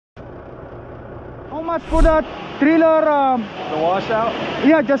How much for that trailer? The washout?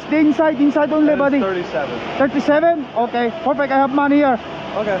 Yeah, just the inside only, buddy. 37. 37? Okay, perfect. I have money here.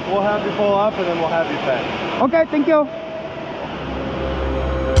 Okay, we'll have you pull up and then we'll have you pay. Okay, thank you.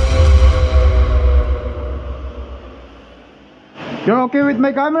 You're okay with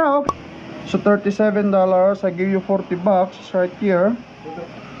my camera? Okay. So $37, I give you $40 right here.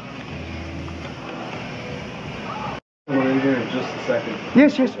 We're in here in just a second.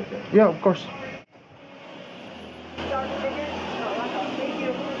 Yes, yes. Yeah, of course.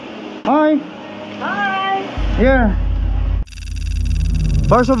 Hi. Hi! Yeah.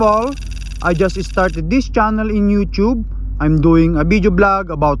 First of all, I just started this channel in YouTube. I'm doing a video blog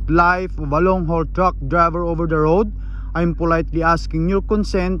about life of a long-haul truck driver over the road. I'm politely asking your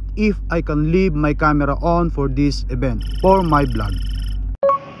consent if I can leave my camera on for this event, for my blog.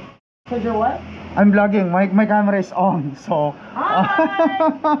 So you're what? I'm vlogging. My camera is on, so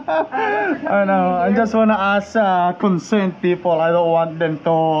I know. I just wanna ask consent, people. I don't want them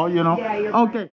to, you know. Yeah, you're okay.